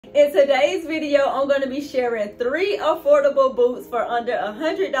In today's video, I'm going to be sharing 3 affordable boots for under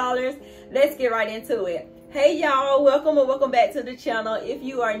 $100. Let's get right into it. Hey y'all, welcome or welcome back to the channel. If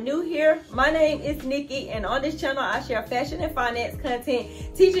you are new here, my name is Nikki, and on this channel I share fashion and finance content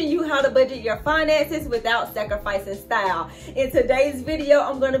teaching you how to budget your finances without sacrificing style. In today's video,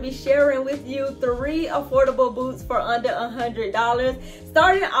 I'm going to be sharing with you 3 affordable boots for under $100.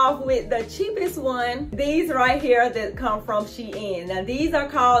 Starting off with the cheapest one, these right here that come from Shein. Now these are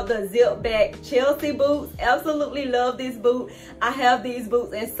called the zip back Chelsea boots. Absolutely love this boot. I have these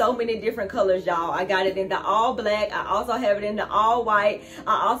boots in so many different colors, y'all. I got it in the all black. I also have it in the all white.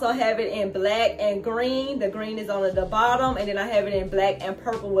 I also have it in black and green. The green is on the bottom, and then I have it in black and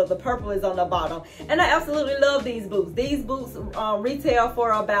purple, where the purple is on the bottom. And I absolutely love these boots. These boots retail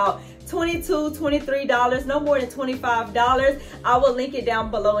for about $22, $23, no more than $25. I will link it down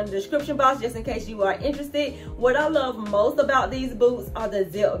below in the description box just in case you are interested. What I love most about these boots are the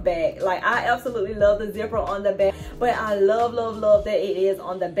zip back. Like, I absolutely love the zipper on the back, but I love that it is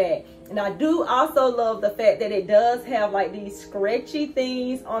on the back. And I do also love the fact that it does have like these stretchy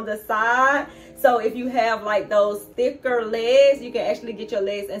things on the side. So if you have like those thicker legs, you can actually get your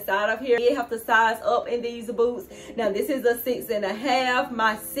legs inside of here. You have to size up in these boots. Now this is a 6.5.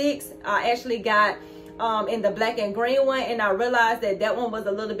 My 6 I actually got in the black and green one, and I realized that that one was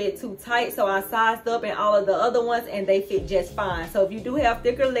a little bit too tight, so I sized up in all of the other ones and they fit just fine. So if you do have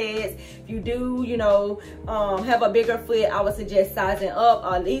thicker legs, if you do, you know, have a bigger foot, I would suggest sizing up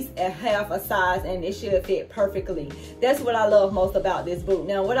at least a half a size, and it should fit perfectly. That's what I love most about this boot.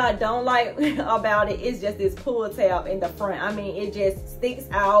 Now what I don't like about it is just this pull tab in the front. I mean, it just sticks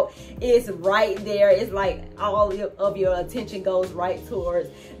out. It's right there. It's like all of your attention goes right towards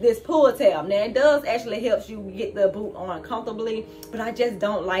this pull tab. Now it does actually helps you get the boot on comfortably, but I just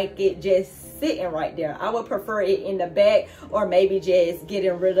don't like it just sitting right there. I would prefer it in the back, or maybe just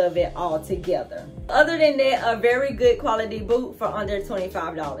getting rid of it altogether. Other than that, a very good quality boot for under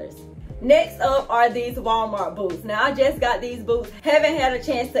 $25. Next up are these Walmart boots. Now I just got these boots. Haven't had a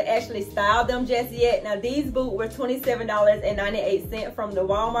chance to actually style them just yet. Now these boots were $27.98 from the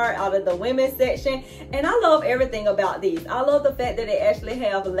Walmart out of the women's section. And I love everything about these. I love the fact that they actually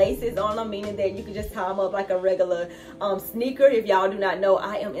have laces on them, meaning that you can just tie them up like a regular sneaker. If y'all do not know,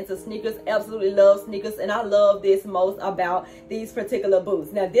 I am into sneakers. Absolutely love sneakers, and I love this most about these particular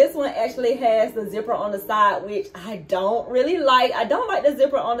boots. Now this one actually has the zipper on the side, which I don't really like. I don't like the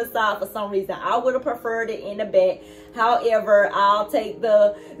zipper on the side for some reason. I would have preferred it in the back. However, I'll take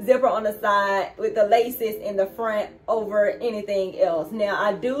the zipper on the side with the laces in the front over anything else. Now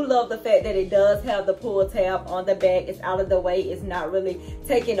I do love the fact that it does have the pull tab on the back. It's out of the way. It's not really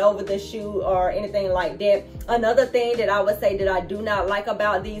taking over the shoe or anything like that. Another thing that I would say that I do not like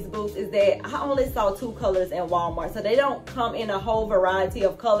about these boots is that I only saw 2 colors in Walmart. So they don't come in a whole variety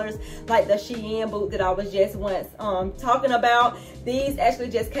of colors like the Shein boot that I was just once talking about. These actually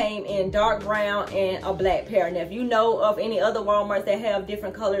just came in dark brown and a black pair. Now if you know of any other Walmarts that have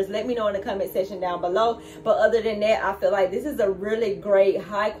different colors, let me know in the comment section down below. But other than that, I feel like this is a really great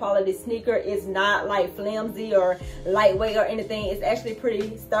high quality sneaker. It's not like flimsy or lightweight or anything. It's actually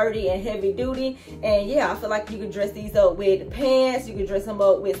pretty sturdy and heavy duty. And yeah, I feel like you can dress these up with pants, you can dress them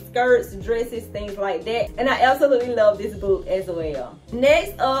up with skirts, dresses, things like that. And I absolutely love this boot as well.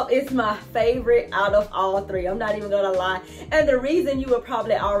 Next up is my favorite out of all 3. I'm not even gonna lie. And the reason you will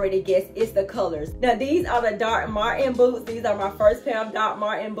probably already guess is the colors. Now these are the Doc Martin boots. These are my first pair of Doc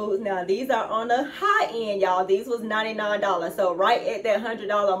Martin boots. Now these are on the high end, y'all. These was $99, so right at that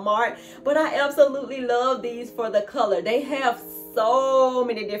 $100 mark. But I absolutely love these for the color. They have so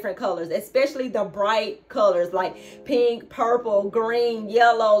many different colors, especially the bright colors like pink, purple, green,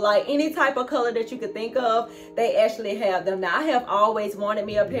 yellow, like any type of color that you could think of, they actually have them. Now I have always wanted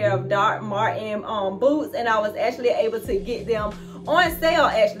me a pair of Doc Martin boots, and I was actually able to get them on sale.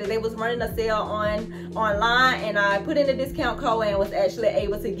 Actually, they was running a sale online, and I put in a discount code and was actually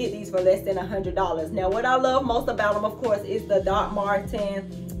able to get these for less than $100. Now what I love most about them, of course, is the Doc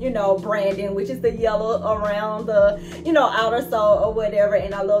Martin, you know, branding, which is the yellow around the, you know, outer sole or whatever.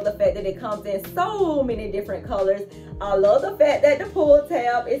 And I love the fact that it comes in so many different colors. I love the fact that the pull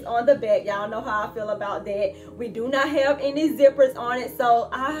tab is on the back. Y'all know how I feel about that. We do not have any zippers on it, so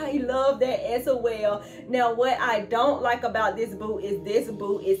I love that as well. Now what I don't like about this boot is this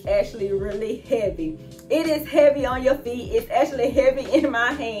boot is actually really heavy. It is heavy on your feet. It's actually heavy in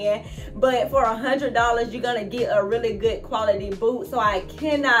my hand, but for $100 you're gonna get a really good quality boot, so I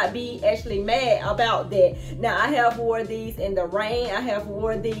cannot be actually mad about that. Now I have wore these in the rain. I have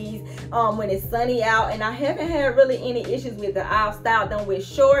wore these when it's sunny out, and I haven't had really any issues with it. I've styled them with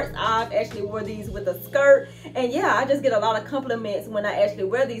shorts. I've actually wore these with a skirt, and yeah, I just get a lot of compliments when I actually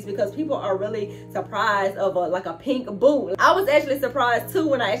wear these because people are really surprised of like a pink boot. I was actually surprised too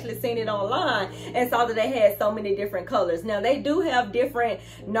when I actually seen it online and saw that they had so many different colors. Now they do have different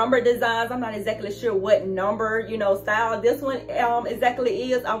number designs. I'm not exactly sure what number, you know, style this one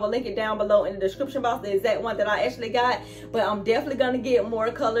exactly is. I will link it down below in the description box, the exact one that I actually got, but I'm definitely gonna get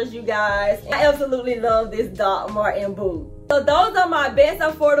more colors, you guys. I absolutely love this Doc Martens boot. So those are my best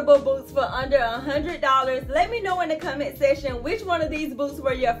affordable boots for under $100. Let me know in the comment section which one of these boots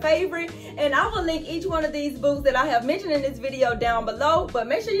were your favorite, and I will link each one of these boots that I have mentioned in this video down below. But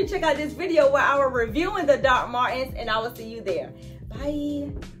make sure you check out this video where I will reviewing the Doc Martens, and I will see you there.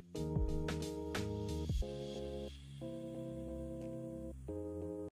 Bye.